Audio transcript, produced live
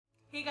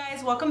Hey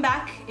guys, welcome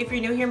back. If you're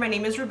new here, my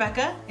name is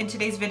Rebecca. In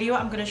today's video,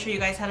 I'm going to show you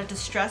guys how to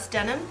distress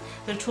denim,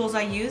 the tools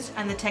I used,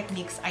 and the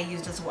techniques I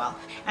used as well.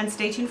 And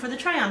stay tuned for the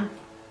try-on.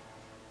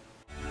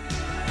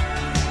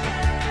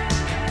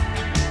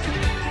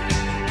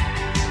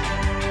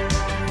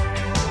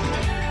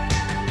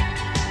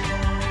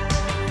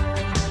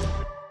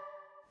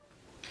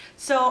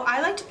 So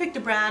I like to pick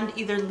the brand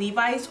either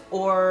Levi's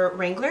or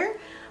Wrangler.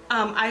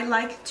 I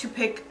like to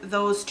pick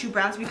those two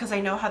brands because I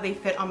know how they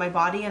fit on my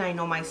body and I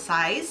know my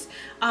size.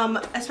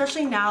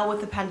 Especially now with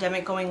the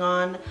pandemic going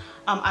on,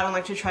 I don't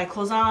like to try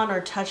clothes on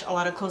or touch a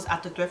lot of clothes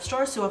at the thrift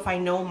store. So if I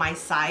know my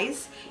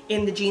size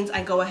in the jeans,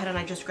 I go ahead and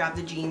I just grab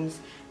the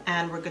jeans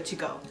and we're good to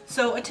go.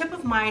 So a tip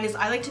of mine is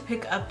I like to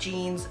pick up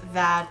jeans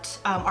that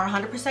are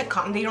 100%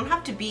 cotton. They don't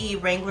have to be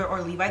Wrangler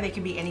or Levi. They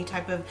can be any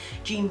type of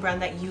jean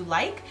brand that you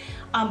like.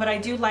 But I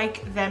do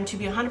like them to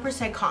be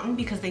 100% cotton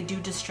because they do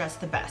distress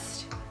the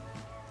best.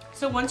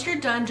 So once you're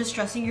done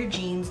distressing your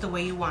jeans the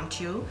way you want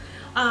to,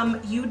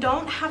 you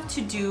don't have to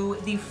do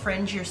the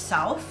fringe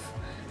yourself,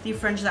 the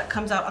fringe that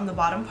comes out on the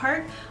bottom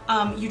part.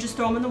 You just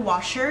throw them in the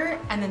washer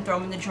and then throw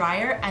them in the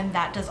dryer, and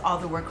that does all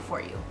the work for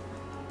you.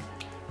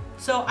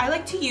 So I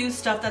like to use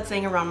stuff that's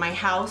laying around my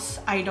house.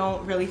 I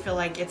don't really feel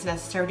like it's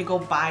necessary to go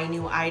buy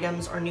new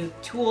items or new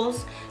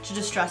tools to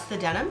distress the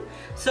denim.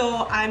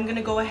 So I'm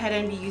gonna go ahead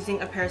and be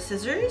using a pair of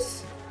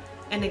scissors,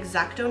 an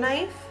X-Acto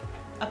knife,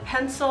 a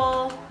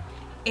pencil,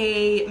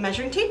 a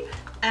measuring tape,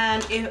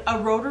 and a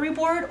rotary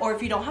board, or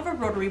if you don't have a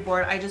rotary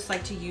board, I just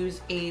like to use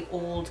a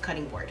old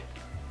cutting board.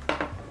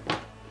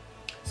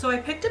 So I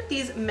picked up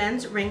these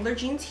men's Wrangler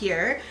jeans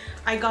here.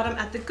 I got them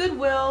at the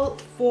Goodwill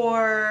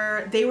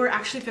they were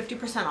actually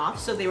 50% off,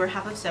 so they were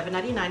half of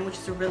 $7.99, which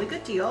is a really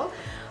good deal.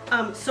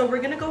 So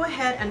we're gonna go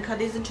ahead and cut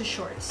these into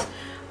shorts.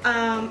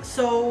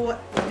 So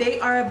they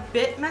are a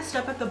bit messed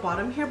up at the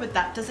bottom here, but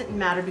that doesn't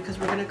matter because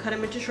we're gonna cut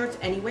them into shorts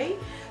anyway.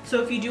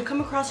 So if you do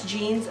come across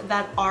jeans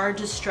that are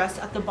distressed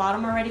at the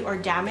bottom already or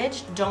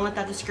damaged, don't let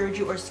that discourage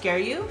you or scare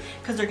you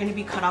because they're gonna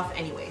be cut off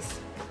anyways.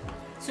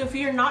 So if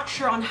you're not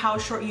sure on how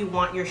short you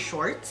want your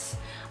shorts,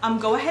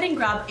 go ahead and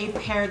grab a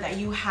pair that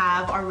you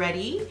have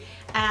already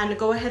and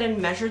go ahead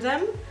and measure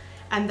them.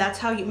 And that's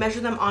how you measure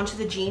them onto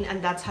the jean,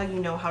 and that's how you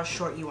know how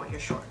short you want your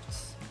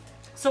shorts.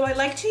 So I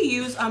like to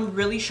use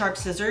really sharp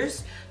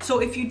scissors. So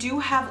if you do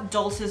have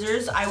dull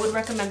scissors, I would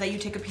recommend that you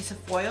take a piece of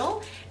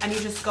foil and you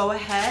just go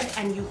ahead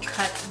and you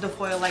cut the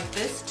foil like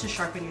this to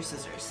sharpen your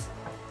scissors.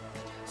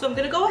 So I'm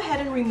gonna go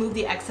ahead and remove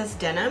the excess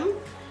denim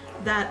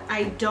that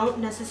I don't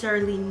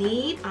necessarily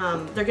need.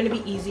 They're gonna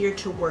be easier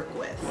to work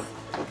with.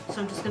 So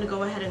I'm just gonna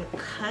go ahead and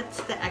cut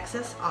the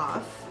excess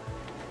off.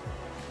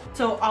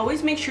 So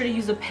always make sure to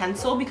use a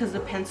pencil because the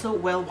pencil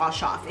will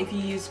wash off. If you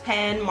use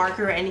pen,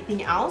 marker, or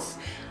anything else,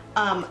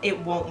 it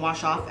won't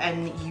wash off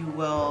and you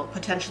will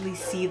potentially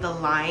see the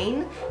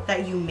line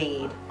that you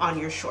made on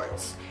your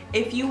shorts.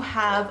 If you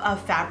have a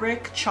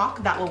fabric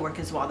chalk, that will work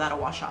as well. That'll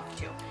wash off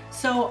too.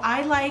 So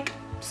I like,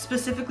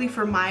 specifically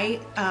for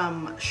my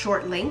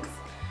short length,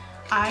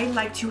 I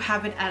like to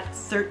have it at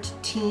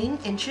 13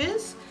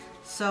 inches.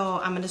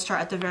 So I'm gonna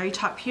start at the very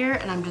top here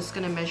and I'm just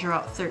gonna measure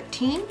out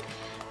 13.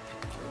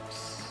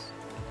 Oops.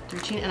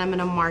 13, and I'm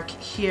gonna mark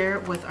here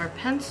with our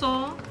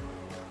pencil.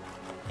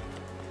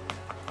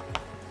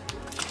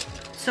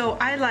 So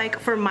I like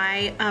for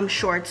my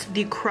shorts,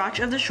 the crotch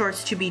of the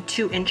shorts to be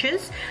 2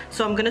 inches.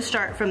 So I'm gonna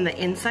start from the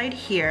inside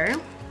here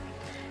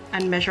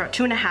and measure out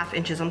 2.5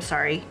 inches,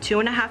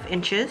 2.5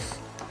 inches.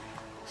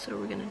 So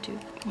we're gonna do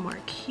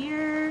mark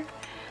here.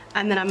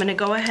 And then I'm gonna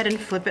go ahead and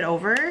flip it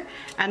over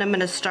and I'm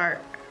gonna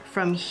start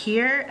from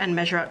here and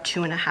measure out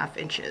 2.5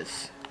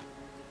 inches.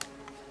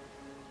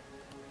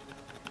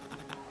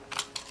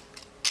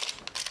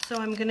 So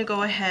I'm gonna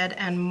go ahead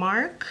and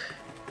mark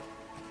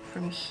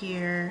from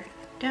here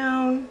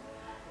down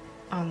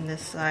on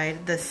this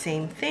side, the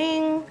same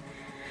thing.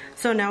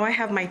 So now I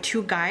have my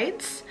 2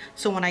 guides.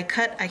 So when I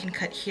cut, I can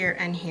cut here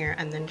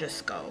and then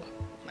just go.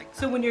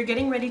 So when you're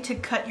getting ready to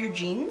cut your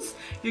jeans,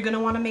 you're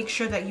gonna wanna make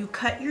sure that you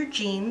cut your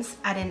jeans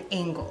at an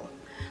angle.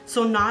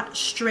 So not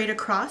straight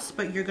across,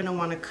 but you're gonna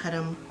wanna cut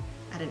them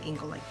at an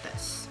angle like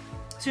this.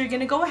 So you're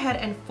gonna go ahead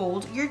and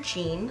fold your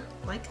jean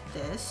like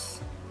this.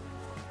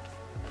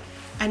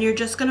 And you're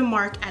just gonna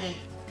mark at it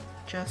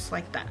just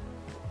like that.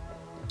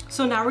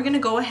 So now we're gonna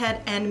go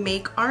ahead and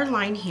make our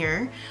line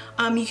here.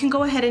 You can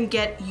go ahead and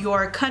get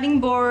your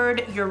cutting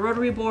board, your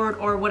rotary board,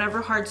 or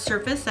whatever hard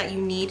surface that you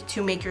need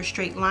to make your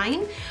straight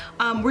line.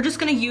 We're just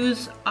gonna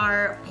use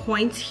our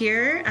points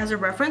here as a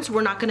reference.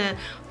 We're not gonna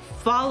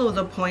follow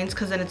the points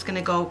because then it's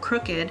gonna go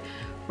crooked.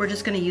 We're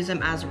just gonna use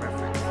them as a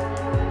reference.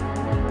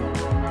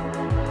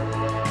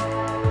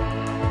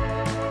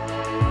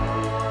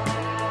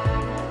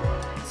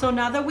 So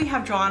now that we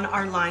have drawn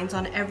our lines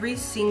on every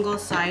single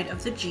side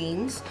of the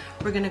jeans,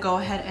 we're gonna go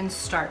ahead and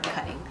start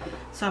cutting.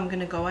 So I'm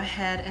gonna go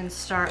ahead and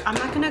start, I'm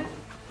not gonna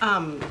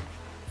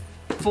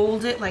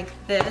fold it like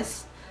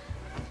this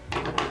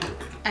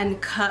and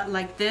cut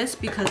like this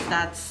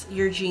because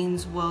your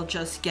jeans will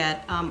just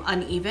get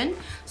uneven.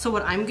 So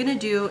what I'm gonna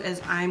do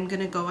is I'm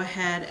gonna go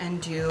ahead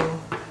and do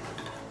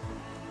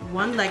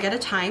one leg at a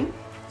time.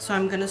 So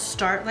I'm gonna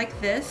start like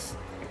this,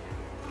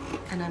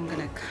 and I'm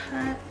gonna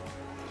cut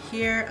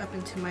here up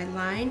into my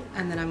line,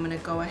 and then I'm gonna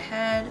go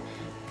ahead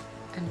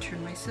and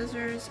turn my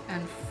scissors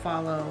and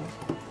follow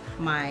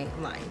my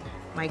line,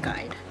 my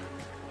guide.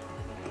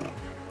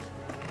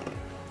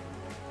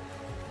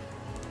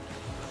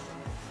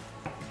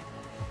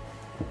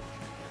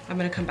 I'm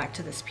gonna come back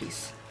to this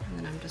piece, and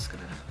then I'm just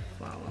gonna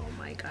follow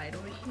my guide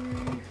over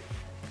here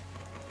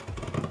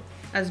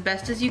as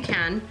best as you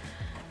can.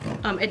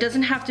 It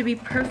doesn't have to be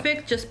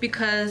perfect, just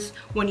because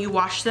when you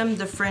wash them,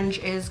 the fringe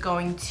is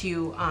going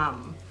to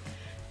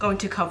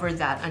cover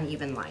that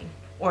uneven line,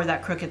 or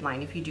that crooked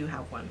line if you do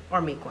have one, or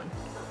make one.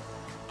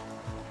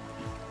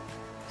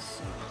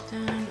 So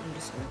then I'm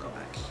just gonna go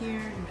back here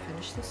and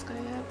finish this guy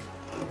up.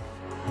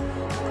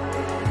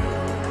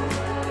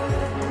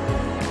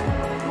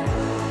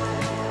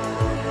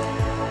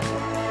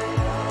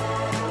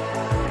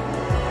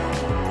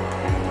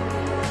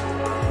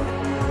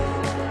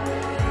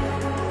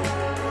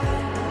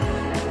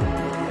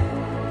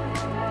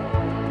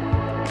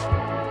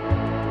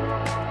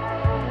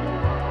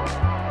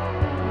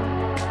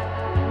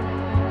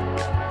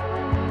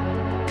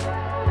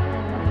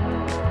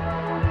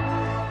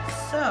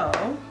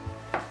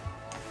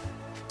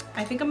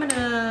 I think I'm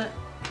gonna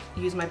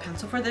use my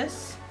pencil for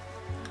this.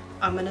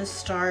 I'm gonna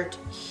start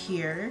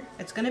here.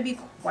 It's gonna be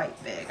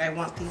quite big. I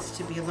want these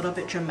to be a little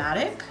bit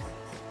dramatic.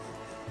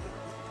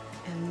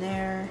 And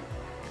there.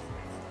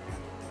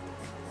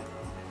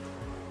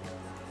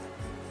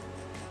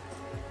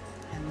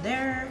 And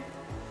there.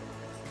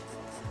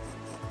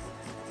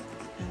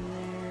 And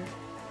there.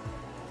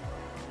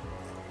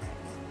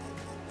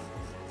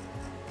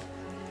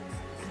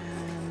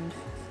 And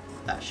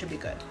that should be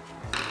good.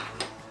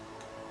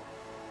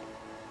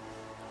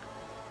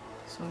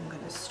 So I'm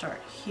going to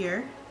start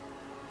here,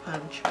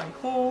 punch my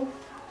hole,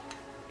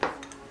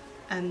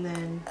 and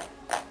then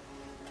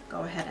go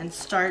ahead and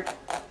start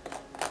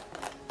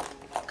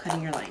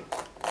cutting your line.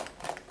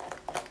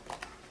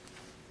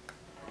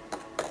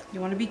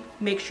 You want to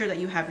make sure that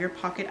you have your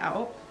pocket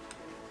out,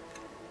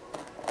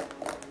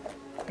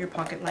 your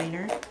pocket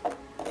liner.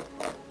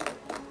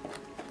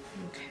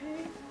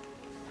 Okay.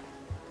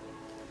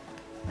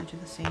 I'm going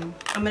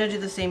to do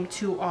the same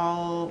to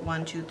all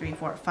 1, 2, 3,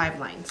 4, 5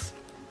 lines.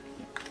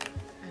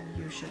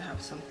 You should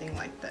have something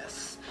like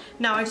this.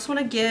 Now I just want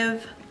to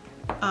give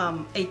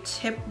a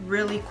tip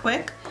really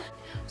quick.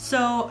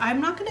 So I'm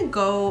not going to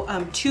go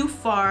too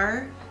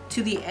far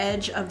to the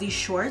edge of these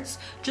shorts,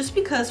 just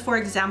because, for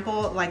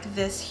example, like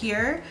this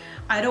here,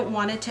 I don't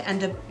want it to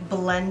end up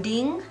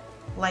blending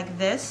like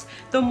this.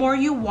 The more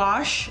you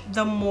wash,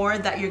 the more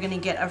that you're going to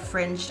get a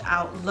fringed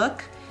out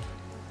look,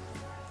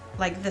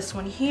 like this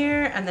one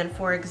here, and then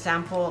for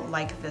example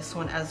like this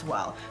one as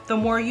well. The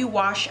more you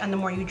wash and the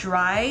more you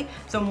dry,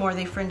 the more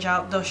they fringe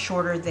out, the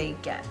shorter they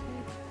get.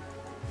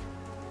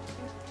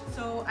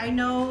 So I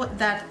know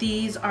that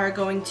these are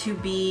going to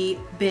be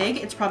big.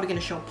 It's probably going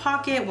to show a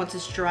pocket once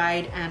it's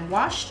dried and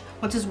washed,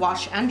 once it's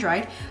washed and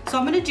dried. So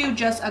I'm going to do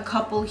just a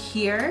couple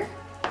here.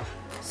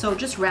 So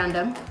just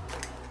random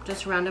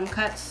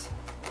cuts.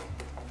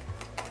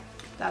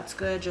 That's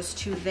good, just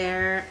 2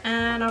 there,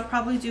 and I'll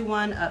probably do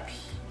one up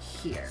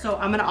here. So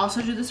I'm gonna also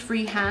do this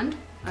freehand.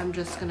 I'm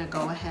just gonna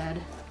go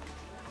ahead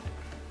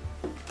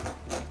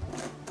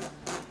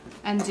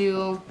and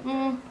do,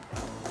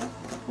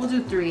 we'll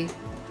do 3.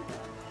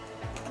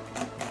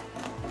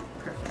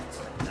 Perfect,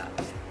 like that.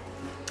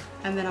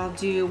 And then I'll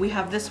do, we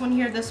have this one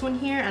here,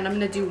 and I'm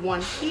gonna do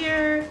 1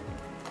 here.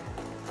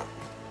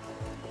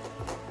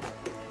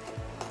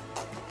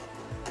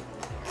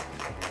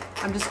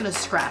 I'm just gonna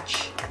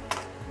scratch.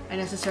 I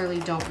necessarily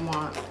don't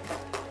want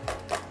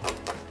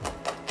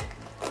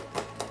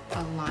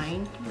a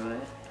line through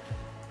it.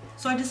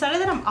 So I decided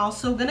that I'm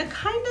also gonna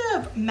kind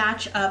of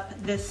match up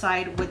this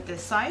side with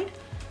this side.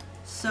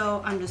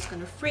 So I'm just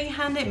gonna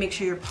freehand it, make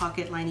sure your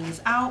pocket lining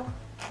is out.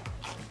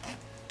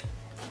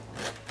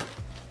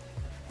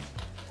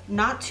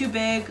 Not too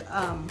big,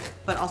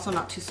 but also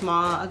not too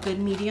small, a good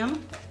medium.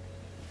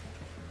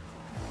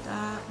 Like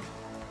that.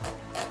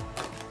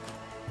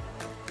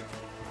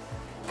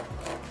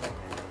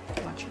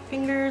 Watch your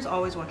fingers,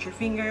 always watch your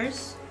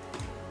fingers.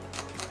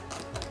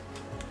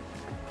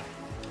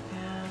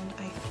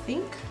 I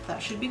think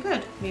that should be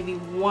good. Maybe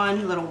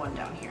one little one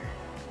down here.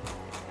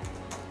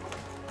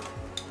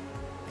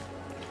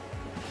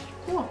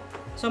 Cool.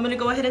 So I'm gonna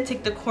go ahead and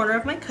take the corner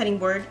of my cutting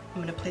board.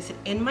 I'm gonna place it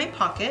in my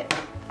pocket,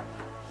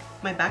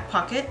 my back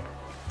pocket,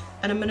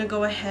 and I'm gonna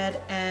go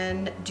ahead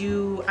and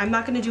do, I'm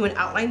not gonna do an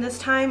outline this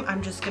time,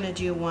 I'm just gonna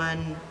do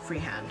one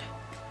freehand.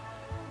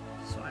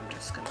 So I'm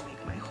just gonna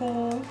make my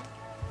hole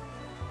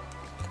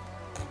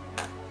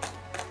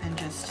and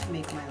just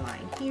make my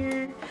line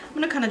here. I'm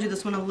gonna kind of do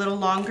this one a little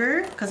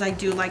longer because I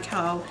do like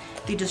how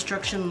the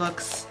destruction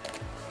looks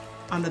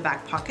on the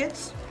back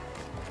pockets.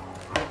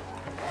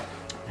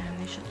 And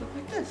they should look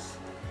like this.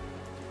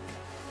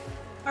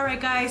 All right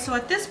guys, so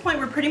at this point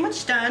we're pretty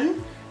much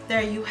done.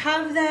 There you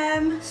have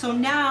them. So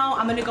now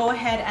I'm gonna go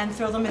ahead and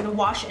throw them in the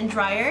wash and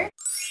dryer.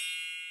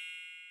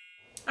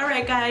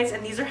 Alright guys,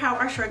 and these are how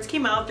our shorts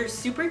came out. They're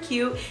super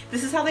cute.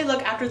 This is how they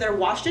look after they're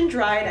washed and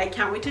dried. I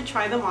can't wait to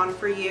try them on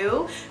for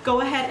you.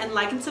 Go ahead and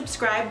like and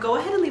subscribe. Go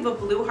ahead and leave a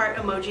blue heart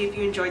emoji if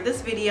you enjoyed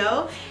this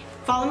video.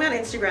 Follow me on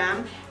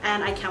Instagram,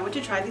 and I can't wait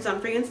to try these on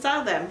for you and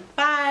style them.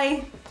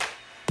 Bye!